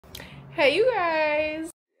Hey, you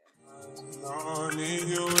guys. I need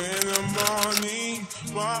you in the morning,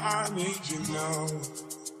 but I need you now.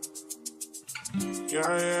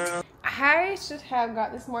 Yeah. I should have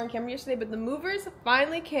got this more on camera yesterday, but the movers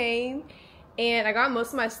finally came and I got most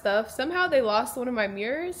of my stuff. Somehow they lost one of my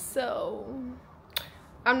mirrors, so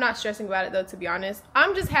I'm not stressing about it though, to be honest.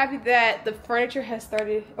 I'm just happy that the furniture has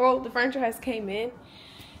started, well, the furniture has came in.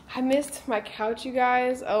 I missed my couch, you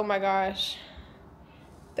guys. Oh my gosh.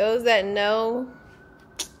 Those that know,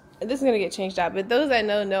 this is gonna get changed out, but those that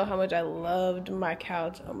know how much I loved my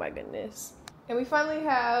couch. Oh my goodness. And we finally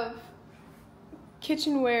have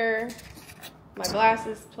kitchenware, my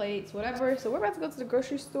glasses, plates, whatever. So we're about to go to the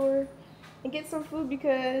grocery store and get some food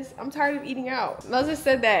because I'm tired of eating out. Moses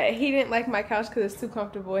said that he didn't like my couch because it's too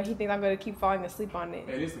comfortable and he thinks I'm gonna keep falling asleep on it.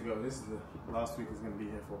 Hey, it needs to go. This is the last week is gonna be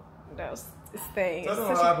here for. That was his thing. I don't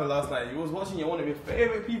know what happened last night. You was watching one of your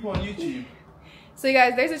favorite people on YouTube. So you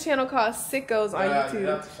guys, there's a channel called Sickos on YouTube. You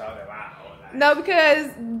have to shout it out. No,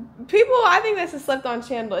 because people, I think that's a slept on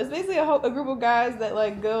channel. It's basically a group of guys that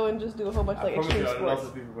like go and just do a whole bunch of like extreme sports. Lots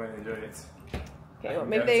of people won't enjoy it. Okay, well,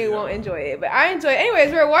 maybe they won't enjoy it, but I enjoy it.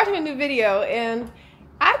 Anyways, we were watching a new video and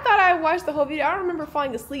I thought I watched the whole video. I don't remember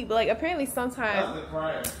falling asleep, but like apparently sometimes. That's the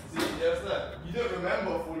crime. See, there's that. You don't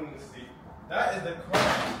remember falling asleep. That is the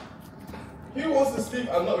crime. Who wants to sleep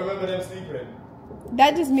and not remember them sleeping?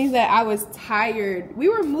 That just means that I was tired. We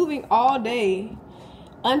were moving all day,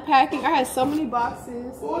 unpacking. I had so many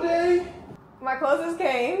boxes. All day? My clothes just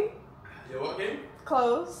came. Your what came?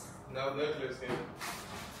 Clothes. No clothes came.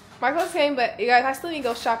 My clothes came, but you guys, I still need to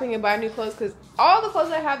go shopping and buy new clothes because all the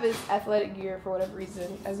clothes I have is athletic gear for whatever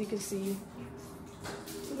reason, as you can see.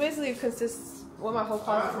 So basically, it consists what my whole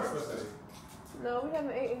closet is. No, we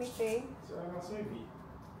haven't ate anything. So I got smoothie.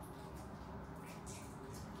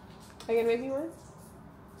 Are you gonna make me one?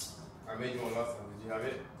 I made you one last time. Did you have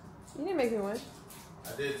it? You didn't make me one.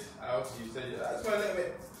 I did. I also you said I just want a little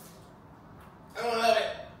bit. I want a little bit.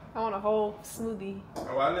 I want a whole smoothie. Oh,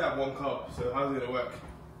 well, I only have 1 cup, so how's it gonna work?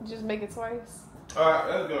 Just make it twice. Alright,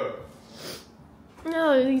 let's go.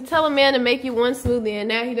 No, you tell a man to make you one smoothie and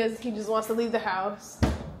now he just wants to leave the house.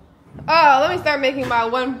 Oh, let me start making my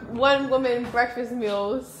one woman breakfast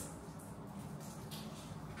meals.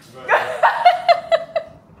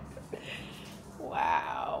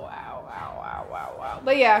 Wow.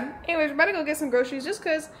 But yeah, anyways, we're about to go get some groceries just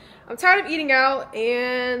because I'm tired of eating out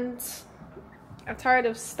and I'm tired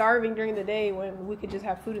of starving during the day when we could just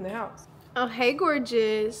have food in the house. Oh, hey,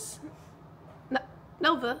 gorgeous.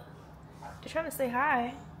 Nova. They're trying to say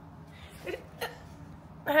hi.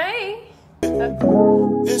 Hey.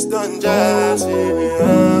 It's done jazzy,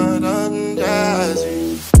 done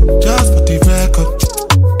jazzy. Just for the record.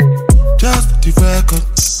 Just for the record.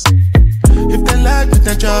 If they like with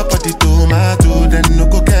the chop or the tomato, then no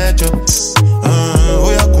go catch up.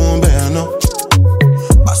 Oh, ya come bear no.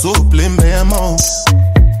 But so plain bear more.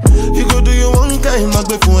 You go do you one time, I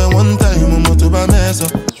go for one time, I'm to buy mess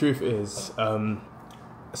up. The truth is,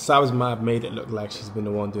 Sav's map made it look like she's been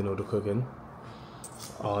the one doing all the cooking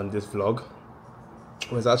on this vlog.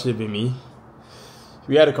 It was actually been me.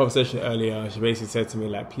 We had a conversation earlier. She basically said to me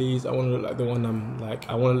like, please, I want to look like the one I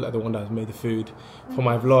want to look like the one that made the food for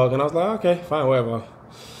my vlog. And I was like, okay, fine, whatever.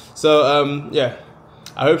 So yeah,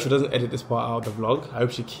 I hope she doesn't edit this part out of the vlog. I hope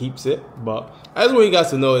she keeps it. But I just want you guys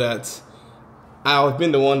to know that I've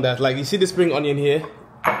been the one that, like, you see the spring onion here?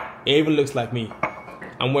 It even looks like me.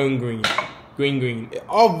 I'm wearing green. Green.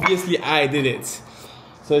 Obviously, I did it.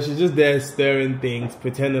 So she's just there stirring things,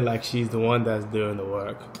 pretending like she's the one that's doing the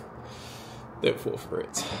work. Don't fall for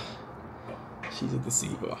it. She's a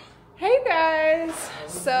deceiver. Hey guys!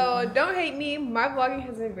 So don't hate me. My vlogging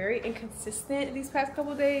has been very inconsistent these past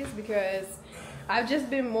couple days because I've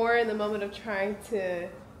just been more in the moment of trying to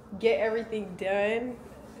get everything done,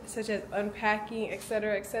 such as unpacking,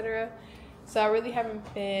 etc, etc. So I really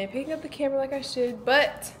haven't been picking up the camera like I should,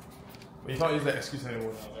 but you can't use that excuse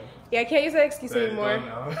anymore now, though. Yeah, I can't use that excuse anymore.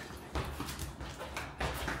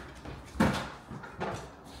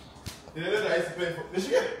 You know that I used to pay for. Did she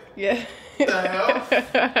get it? Yeah. What the hell?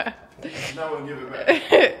 Now I won't give it back.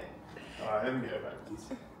 Alright, let me get it back, please.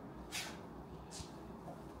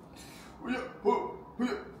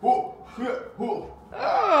 Oh!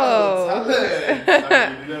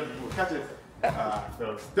 Catch it.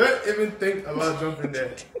 Fellas. Don't even think about jumping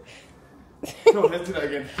there. Come on, let's do that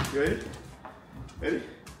again. You ready? Ready?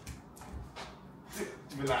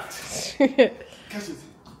 Relax. Catch it.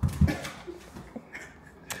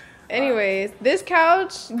 Anyways, this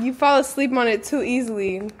couch, you fall asleep on it too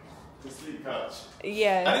easily. The sleep couch.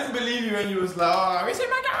 Yeah. I didn't believe you when you was like, oh, we see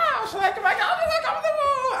my couch. Like, my couch is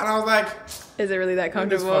uncomfortable. And I was like, Is it really that This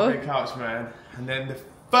comfortable? fucking couch, man. And then the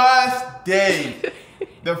first day,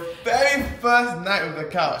 the very first night of the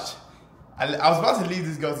couch, I was about to leave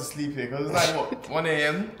this girl to sleep here because it was like what 1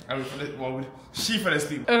 a.m. and she fell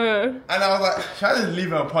asleep. And I was like, should I just leave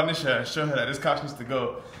her and punish her and show her that this couch needs to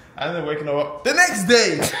go? And then waking her up the next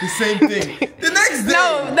day, the same thing. The next day.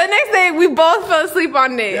 No, the next day we both fell asleep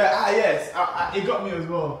on it. Yeah, yes, it got me as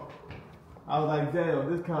well. I was like, damn,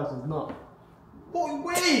 this couch is not. Oh,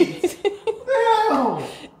 wait! What the hell?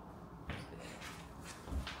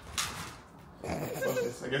 Fuck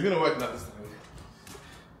this. Okay, it's gonna work now this time.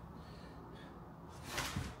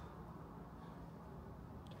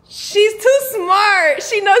 She's too smart.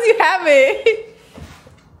 She knows you have it.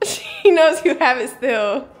 She knows you have it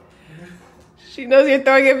still. She knows you're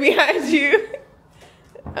throwing it behind you.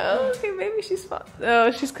 Oh, okay, maybe she's fine.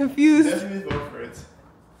 Oh, she's confused. Definitely go for it.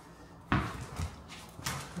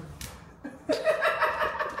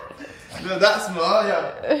 No, that's small,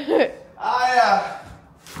 yeah. Yeah. Ah!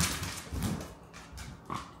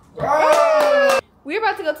 We're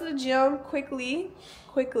about to go to the gym quickly,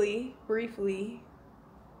 briefly.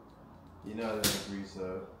 You know I don't agree,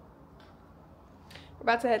 so. We're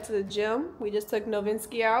about to head to the gym. We just took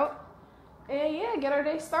Novinsky out. And yeah, get our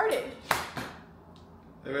day started.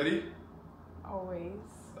 You ready? Always.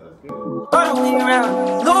 Let's go. Running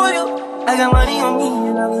around, loyal. I got money on me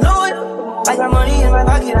and I'm loyal. I got money in my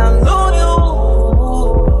pocket, I'm loyal.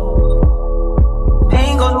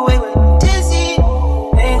 Pain goes away when I'm dizzy.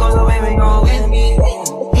 Pain goes away when you're with me.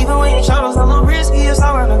 Even when your troubles are a little risky, it's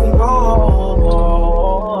all right, let me roll.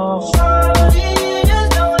 Shawty,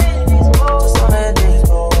 just know that these folks on that day.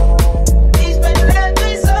 These better let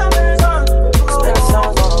me summers on. Spend the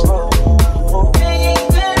summers on the road.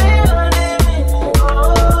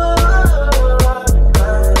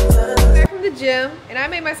 Back from the gym, and I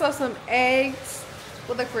made myself some eggs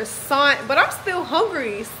with a croissant, but I'm still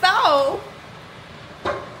hungry. So,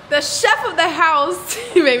 the chef of the house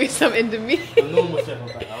made me some Indomie. The normal chef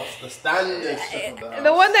of the house, the standard chef of the house.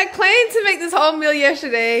 The one that claimed to make this whole meal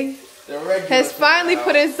yesterday The regular has chef finally of the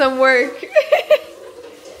put in house. some work.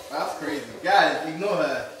 That's crazy. Guys, ignore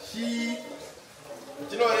her. But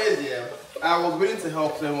you know what it is, yeah? I was willing to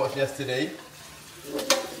help so much yesterday.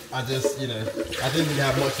 I just, I didn't really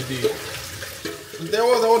have much to do. If there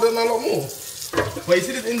was, I would have done a lot more. But you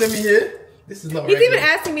see this Indomie here? This is not He's regular. even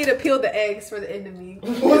asking me to peel the eggs for the Indomie.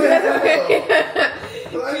 What the hell?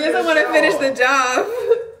 He doesn't want to finish the job.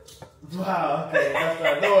 Wow, okay, that's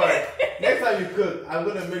fine. Don't worry. Next time you cook, I'm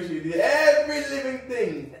going to make sure you do every living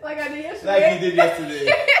thing Like I did yesterday. like you did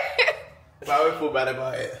yesterday. But I won't feel bad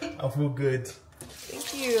about it. I feel good.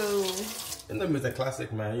 Thank you. Indomie is a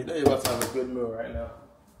classic, man. You know you're about to have a good meal right now.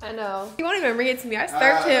 I know. He won't even bring it to me. I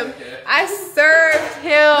served him. Okay. I served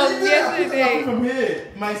him yesterday. From here,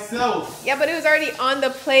 myself. Yeah, but it was already on the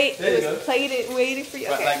plate. There you It was go. plated, waiting for you.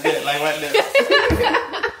 Okay. Like that, like right there.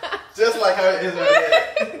 Just like how it is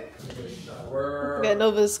right there. Yeah,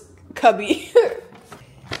 Nova's cubby.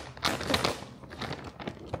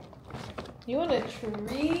 You want a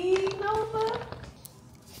treat, Nova?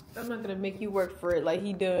 I'm not gonna make you work for it like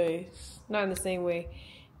he does. Not in the same way.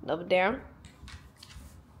 Nova down.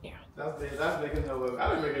 That's making her work. I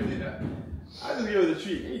don't make her do that. I just give her the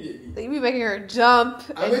treat immediately. So you be making her jump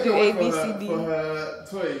I and make do her A, work B, for C, her, D. for her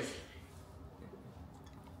toys.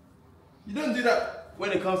 You don't do that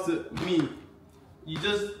when it comes to me. You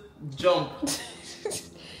just jump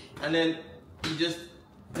and then you just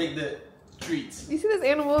take the treats. You see this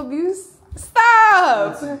animal abuse?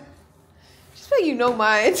 Stop! Just feel you no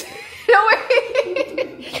mind. No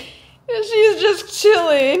way. She's just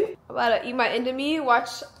chilling. I'm about to eat my Indomie, watch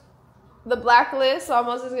The Blacklist while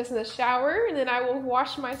Moses gets in the shower, and then I will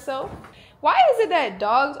wash myself. Why is it that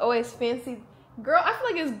dogs always fancy I feel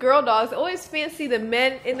like it's girl dogs always fancy the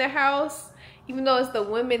men in the house, even though it's the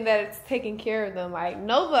women that's taking care of them. Like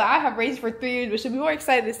Nova, I have raised for 3 years, but she'll be more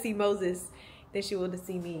excited to see Moses than she will to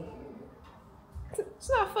see me. It's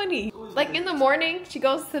not funny. Like in the morning, she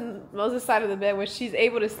goes to Moses' side of the bed where she's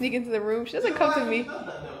able to sneak into the room. She doesn't come to me.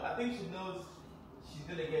 I think she knows she's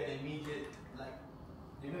gonna get immediate, like,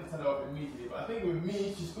 you're gonna turn her off immediately. But I think with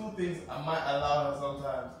me, she still thinks I might allow her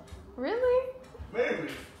sometimes. Really? Maybe.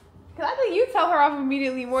 Cause I think you tell her off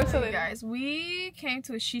immediately more so than guys. We came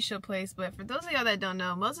to a shisha place, but for those of y'all that don't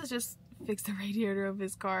know, Moses just fixed the radiator of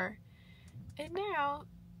his car, and now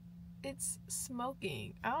it's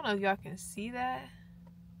smoking. I don't know if y'all can see that.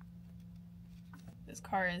 This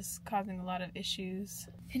car is causing a lot of issues.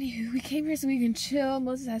 Anywho, we came here so we can chill.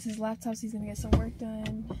 Moses has his laptop, so he's gonna get some work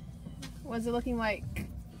done. What's it looking like?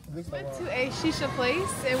 We went to a shisha place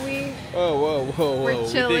and we Whoa. We're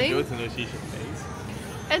chilling. We didn't go to no shisha place.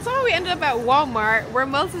 And somehow we ended up at Walmart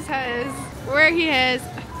where he has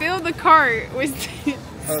filled the cart with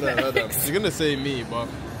Hold on. You're gonna say me, but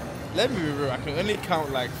let me be real. I can only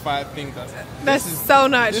count like 5 things. That's so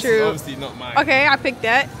not this true. Is obviously not mine. Okay, I picked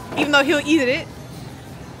that, even though he'll eat it.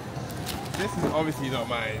 This is obviously not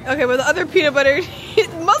mine. Okay, but the other peanut butter,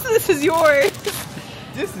 most of this is yours.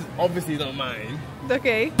 This is obviously not mine.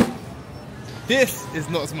 Okay. This is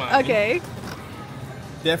not mine. Okay.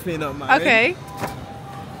 Definitely not mine. Okay.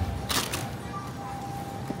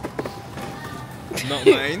 Not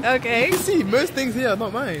mine. Okay. You can see, most things here are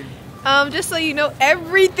not mine. Just so you know,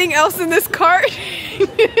 everything else in this cart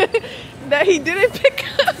that he didn't pick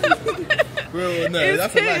up. Well, no, is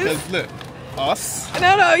that's a lie. his. 'Cause look, us.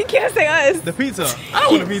 No, you can't say us. The pizza. I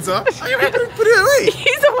don't want a pizza. I'm gonna put it away.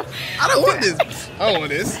 He's the one. I don't want this. I don't want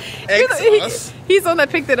this. Eggs, us. He's the one that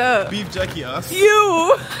picked it up. Beef jerky, us.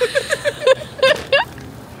 You.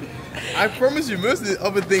 I promise you, most of the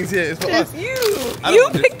other things here is for us. It's you. I don't You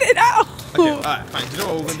want this. picked it out. Okay, alright, fine. Do you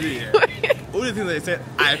know what we're gonna do here? All the things that they said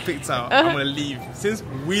I picked out, I'm gonna leave since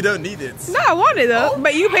we don't need it. No, I want it though,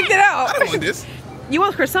 but you picked it out. I don't want this. You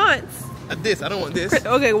want croissants? And this, I don't want this.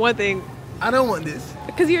 Okay, one thing. I don't want this.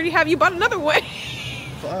 Because you already have, you bought another one.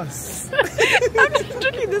 For us. I'm just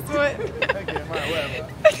drinking this one. Okay, fine,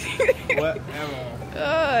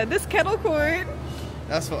 whatever. This kettle corn,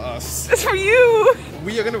 That's for us. that's for you.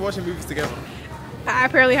 We are gonna watch the movies together. I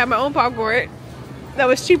apparently have my own popcorn. That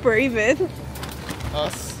was cheaper even.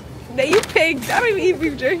 Us. That you picked. I don't even eat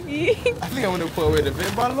beef jerky. I think I'm gonna put away the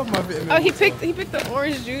vitamin, but I love my vitamin. Oh, he water. picked the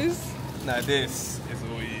orange juice. Nah, this is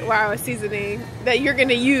all you. Wow, a seasoning that you're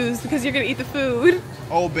gonna use because you're gonna eat the food.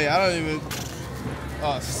 Oh, babe, I don't even.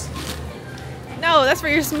 Us. No, that's for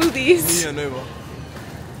your smoothies. Me or Nova.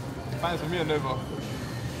 Fine, for me or Nova.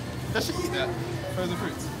 Does she eat that? Frozen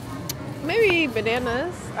fruits. Maybe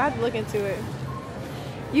bananas. I have to look into it.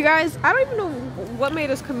 You guys, I don't even know what made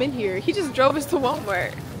us come in here. He just drove us to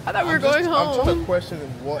Walmart. I thought we were going I'm trying home. to question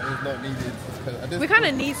what is not needed. 'Cause at this We kind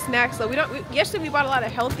of point- need snacks though. Yesterday we bought a lot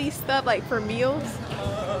of healthy stuff like for meals.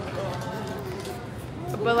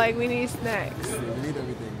 But like we need snacks. We need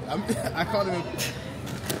everything. I can't even.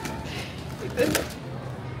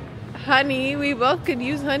 Honey, we both could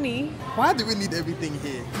use honey. Why do we need everything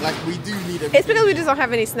here? Like we do need everything. It's because we just don't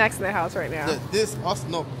have any snacks in the house right now. This us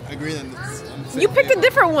not agreeing on this. on the same You picked a flavor.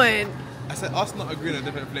 different one. I said us not agreeing on a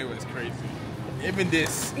different flavor is crazy. Even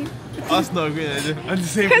this, us not agreeing on the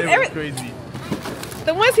same 'Cause flavor is crazy.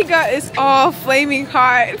 The ones he got is all flaming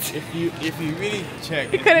hot. If you really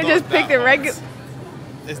check, You coulda just picked a regu-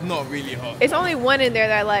 It's not really hot. It's only one in there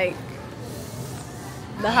that I like.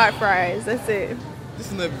 The hot fries. That's it. This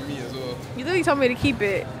is not me as well. You literally told me to keep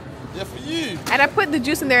it. Yeah, for you. And I put the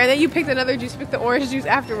juice in there, and then you picked another juice. You picked the orange juice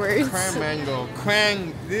afterwards. Cran mango,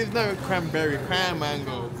 there's no cranberry, cran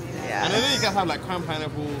mango. Yeah. And I know you guys have like cran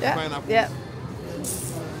pineapple, Yep, pineapple. yep.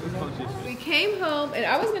 It's conscious. We came home, and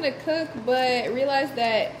I was gonna cook, but realized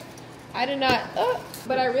that I did not.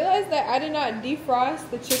 But I realized that I did not defrost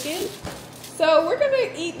the chicken. So we're gonna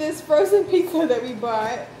eat this frozen pizza that we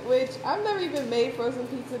bought, which I've never even made frozen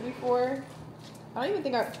pizza before. I don't even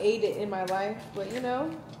think I've ate it in my life, but you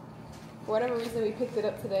know, for whatever reason we picked it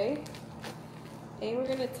up today. And we're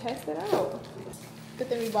gonna test it out. Good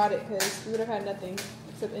thing we bought it because we would have had nothing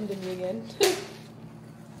except Indomie again. Is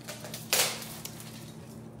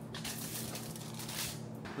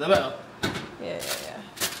that better? Yeah.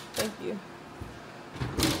 Thank you.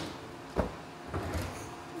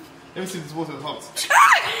 Let me see if this water is hot.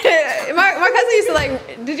 my cousin used to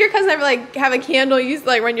like. Did your cousin ever like have a candle? You used to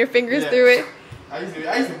like run your fingers Yeah. through it. I used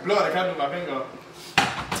to blow out the candle with my finger.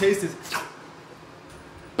 Taste this.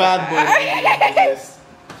 Bad boy. That's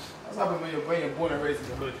what happens when you're born and raised in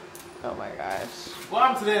the hood. Oh my gosh. What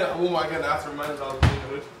happened today at Walmart again? I have to remind you I was in the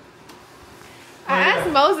hood. I asked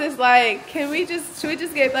Moses like, should we just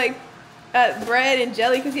get like bread and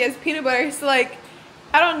jelly because he has peanut butter? So like,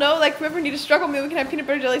 I don't know. Like, whoever need a struggle meal, we can have peanut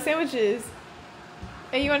butter jelly sandwiches.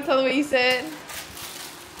 And you want to tell them what you said?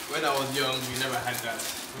 When I was young, we never had that.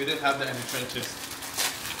 We didn't have that in the trenches.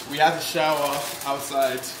 We had to shower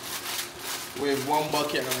outside with one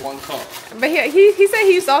bucket and one cup. But he said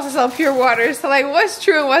he used to also sell pure water. So like, what's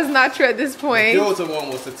true and what's not true at this point? The other one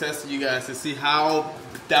was to test you guys to see how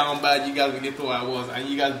down bad you guys really thought I was, and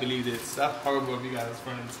you guys believed it. So that's horrible of you guys as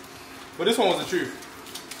friends. But this one was the truth.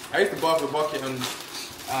 I used to bath with a bucket and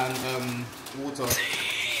water.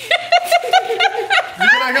 You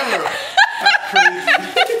see that camera? That's crazy.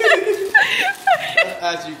 That's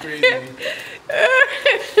actually crazy.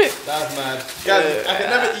 That's mad. Guys, I can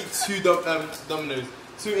never eat two Dominoes.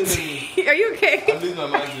 2 Indomie. Are you okay? I'm losing my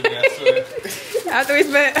mind today, I swear. After we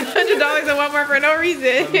spent $100 in Walmart for no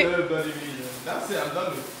reason. No bloody reason. That's it, I'm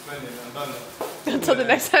done with spending. I'm done now. Until the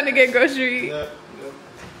next time to get grocery. Yeah.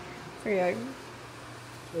 Yeah.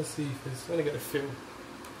 Let's see if it's gonna get the feel.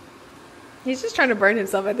 He's just trying to burn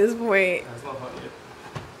himself at this point. It's not hot yet.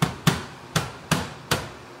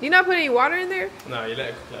 You not put any water in there? No, you let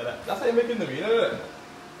it cook like that. That's how you make Indomie, you know that?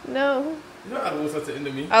 No. You don't add water to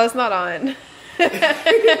Indomie. Oh, it's not on. But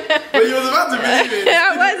you was about to make it.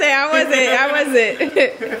 I wasn't.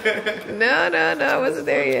 No, I wasn't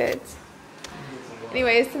there yet.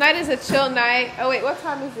 Anyways, tonight is a chill night. Oh wait, what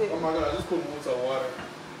time is it? Oh my god, I just put water.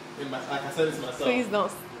 Like I said it to myself. Please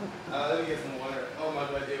don't. Let me get some water. Oh my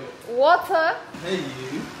god, ew. Water? Hey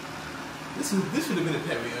you. This should have been a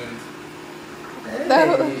pet we owned.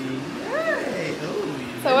 Hey,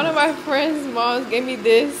 oh, So one of my friend's moms gave me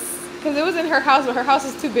this because it was in her house, but her house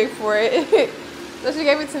is too big for it. So she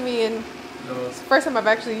gave it to me, and it's the first time I've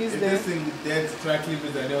actually used if it. this thing dead to try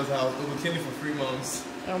cleavers at Neil's house, it would kill you for 3 months.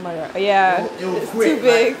 Oh my god. Yeah. It will It's quit. too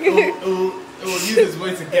big. Like, it will use its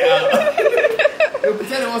way to get out. It will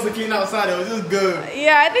pretend it wants to clean outside. It will just go.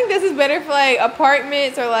 Yeah, I think this is better for like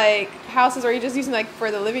apartments or like houses where you're just using like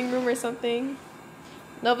for the living room or something.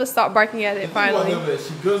 Nova stopped barking at it finally. Nova,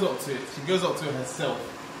 she goes up to it. She goes up to it herself.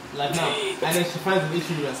 Like now. And then she finds an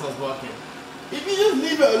issue with it and starts barking. If you just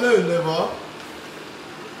leave it alone, Nova.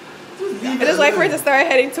 Just leave I just wait for it to start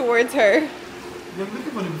heading towards her. You're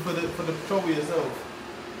looking for the trouble yourself.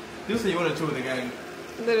 Just say you want to chill with the gang.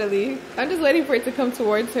 Literally. I'm just waiting for it to come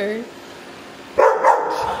towards her.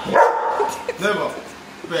 Never.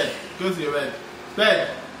 Bed. Go to your bed.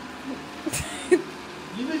 Bed.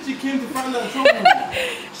 You know she came to find that trouble.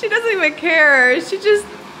 She doesn't even care. She just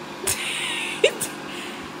she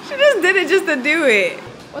just did it just to do it.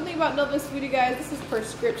 One thing about Nova's food, you guys, this is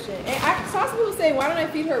prescription. And I saw some people say, why don't I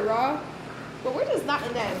feed her raw? But we're just not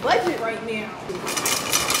in that budget right now.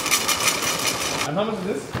 And how much is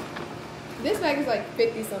this? This bag is like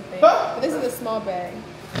 50 something. But this is a small bag.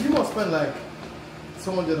 You must spend like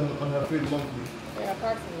 200 on her food monthly. Yeah,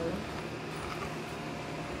 approximately.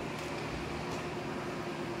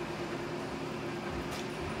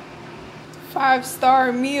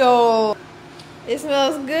 Five-star meal. It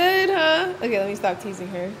smells good, huh? Okay, let me stop teasing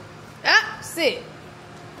her. Ah, sit.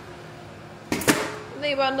 The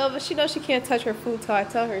thing about Nova, she knows she can't touch her food till I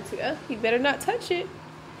tell her to. You better not touch it.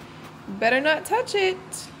 Better not touch it.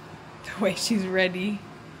 Wait, she's ready.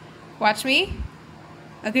 Watch me.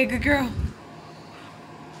 Okay, good girl.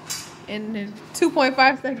 And then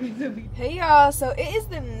 2.5 seconds to be. Hey y'all, so it is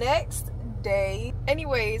the next day.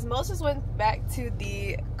 Anyways, Moses went back to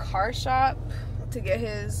the car shop to get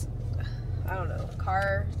his, I don't know,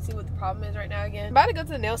 car, see what the problem is right now again. I'm about to go to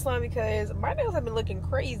the nail salon because my nails have been looking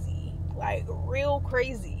crazy, like real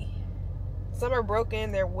crazy. Some are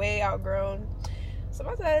broken, they're way outgrown. So I'm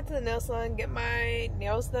about to head to the nail salon, get my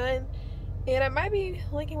nails done. And I might be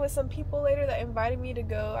linking with some people later that invited me to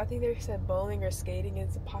go. I think they said bowling or skating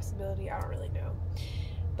is a possibility. I don't really know.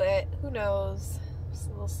 But who knows? So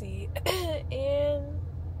we'll see. And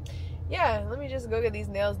yeah, let me just go get these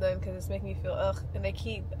nails done because it's making me feel ugh. And they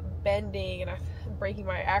keep bending and I'm breaking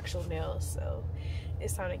my actual nails. So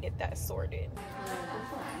it's time to get that sorted.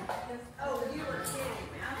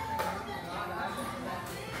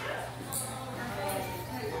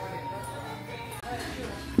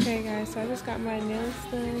 Okay guys, so I just got my nails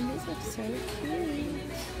done. These look so cute.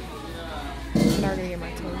 I'm not gonna get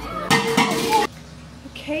my toes done.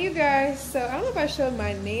 Okay you guys, so I don't know if I showed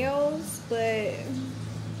my nails, but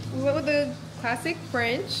we went with the classic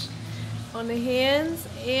French on the hands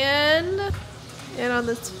and on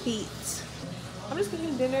the feet. I'm just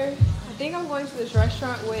cooking dinner. I think I'm going to this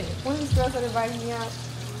restaurant with one of these girls that invited me out.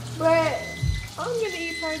 But I'm gonna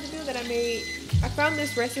eat part of the meal that I made. I found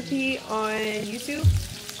this recipe on YouTube.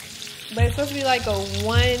 But it's supposed to be like a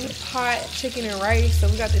 1-pot chicken and rice. So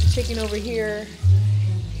we got the chicken over here.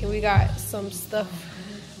 And we got some stuff.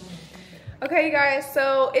 Okay, you guys.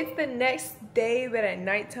 So it's the next day, but at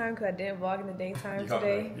nighttime because I didn't vlog in the daytime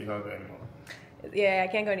today. You can't go anymore. Yeah, I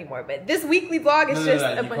can't go anymore. But this weekly vlog is just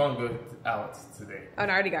a you can't go out today. Oh,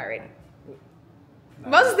 no, I already got ready.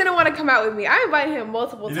 Moses didn't want to come out with me. I invited him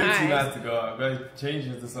multiple times. You look too nice to go out. Go change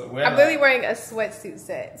into something. I'm literally wearing a sweatsuit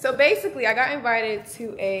set. So basically, I got invited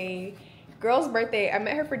to a girl's birthday. I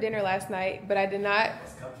met her for dinner last night, but I did not.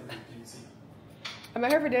 I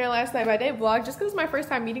met her for dinner last night, but I didn't vlog just because it's my first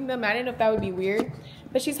time meeting them. I didn't know if that would be weird.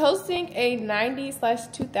 But she's hosting a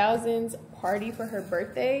 90s/2000s party for her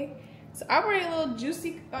birthday. So I'm wearing a little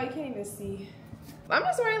Juicy. Oh, you can't even see. I'm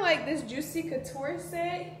just wearing like this Juicy Couture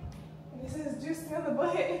set. This is Juicy on the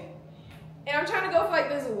butt. And I'm trying to go for like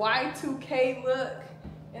this Y2K look.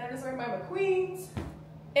 And I'm just wearing my McQueens.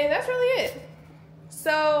 And that's really it.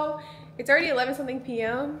 So it's already 11-something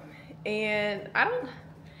p.m. And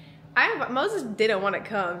Moses didn't want to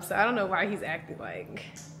come, so I don't know why he's acting like,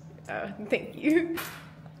 thank you.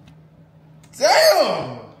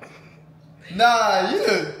 Damn! Nah, you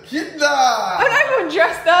look cute. Nah. I'm not even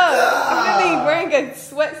dressed up. Nah. I'm literally wearing a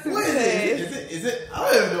sweatsuit What today. is it?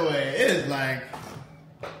 I don't know what it is. Like,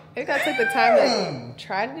 Maybe I took the time to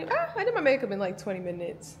try to do. I did my makeup in like 20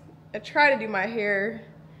 minutes. I tried to do my hair.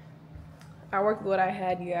 I worked with what I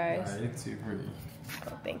had, you guys. you look too pretty.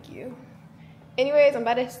 Oh, thank you. Anyways, I'm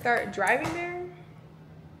about to start driving there.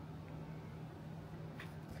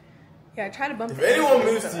 Yeah, I try to bump. If anyone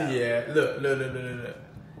moves to you, yeah, look.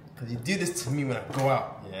 Because you do this to me when I go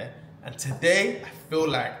out, yeah. And today, I feel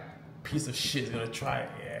like a piece of shit is gonna try it,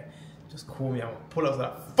 yeah. Just call me. I'm gonna pull up to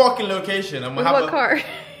that fucking location. I'm gonna have what car?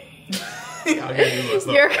 I'll get Uber.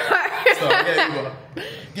 Stop. Your car. Stop, get Uber.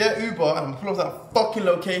 Get Uber, and I'm gonna pull up to that fucking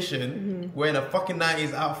location, wearing a fucking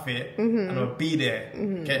 90s outfit, and I'm gonna be there.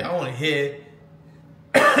 Okay, I wanna hear.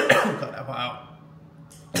 Cut that part out.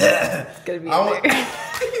 It's gonna be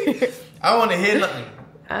I want to hear nothing.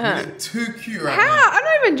 You look too cute right How? now. I'm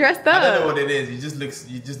not even dressed up. I don't know what it is. You look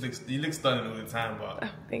stunning all the time, but. Oh,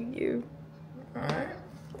 thank you. Alright.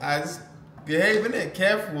 I just behave in it,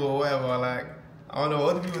 careful or whatever. Like, I don't know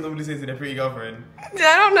what do people normally say to their pretty girlfriend. I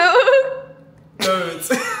don't know. Don't.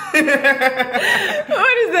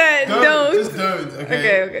 What is that? Don't. Just don't.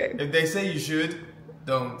 Okay. Okay. If they say you should,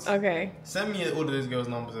 don't. Okay. Send me all of those girls'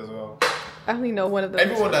 numbers as well. I only know one of those.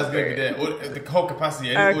 Everyone that's going to be there, the whole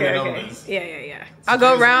capacity, all the numbers. Yeah. I'll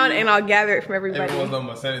go around and I'll gather it from everybody. Everyone's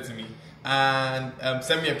number, send it to me. And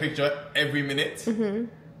send me a picture every minute.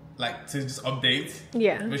 Like, to just update.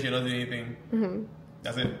 Yeah. Wish you don't do anything.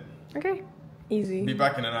 That's it. Okay. Easy. Be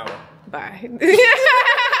back in an hour. Bye.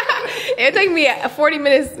 It'll take me 40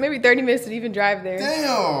 minutes, maybe 30 minutes to even drive there.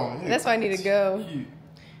 Damn! That's why I need to go.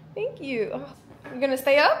 Thank you. Oh, you gonna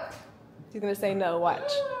stay up? She's gonna say no, watch.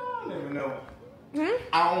 I don't even know.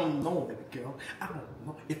 I don't know, baby girl. I don't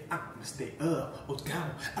know if I'm gonna stay up or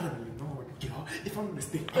down. I don't even know, baby girl, if I'm gonna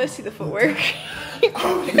stay up. Let's see the footwork. That's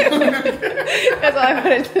all I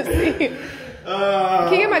wanted to see.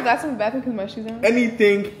 Can you get my glasses in the bathroom because my shoes are on?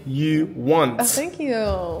 Anything you want. Oh, thank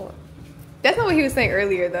you. That's not what he was saying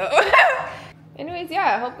earlier, though. Anyways,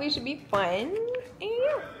 yeah, hopefully it should be fun. And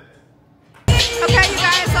yeah. Okay, you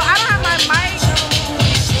guys, so I don't have my mic,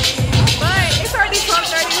 but it's already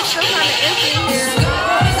 12:30. It's still kind of empty here.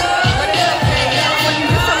 But it's okay. When you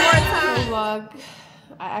do some more time. Vlog.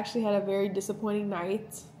 I actually had a very disappointing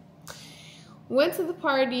night. Went to the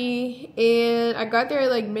party, and I got there at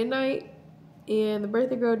like midnight. And the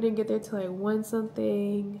birthday girl didn't get there till like 1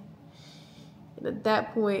 something. And at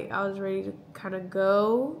that point, I was ready to kind of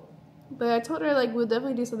go. But I told her like we'll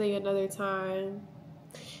definitely do something another time.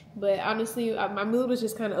 But honestly, my mood was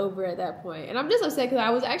just kind of over at that point. And I'm just upset because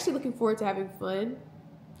I was actually looking forward to having fun.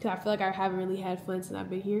 Because I feel like I haven't really had fun since I've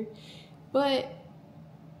been here. But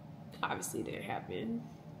obviously it didn't happen.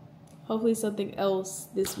 Hopefully something else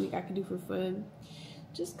this week I can do for fun.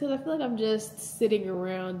 Just because I feel like I'm just sitting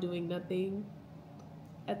around doing nothing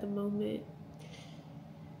at the moment.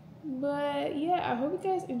 But yeah, I hope you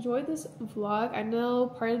guys enjoyed this vlog. I know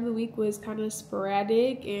part of the week was kind of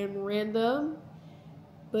sporadic and random.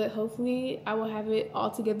 But hopefully I will have it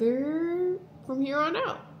all together from here on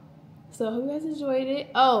out. So I hope you guys enjoyed it.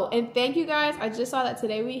 Oh, and thank you guys. I just saw that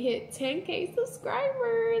today we hit 10K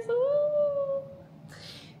subscribers. Woo!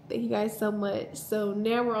 Thank you guys so much. So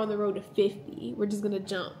now we're on the road to 50. We're just going to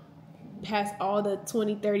jump past all the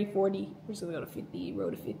 20, 30, 40. We're just going to go to 50,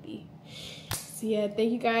 road to 50. So yeah,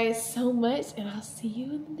 thank you guys so much. And I'll see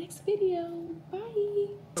you in the next video. Bye.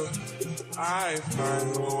 I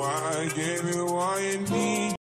find why I gave you all you need.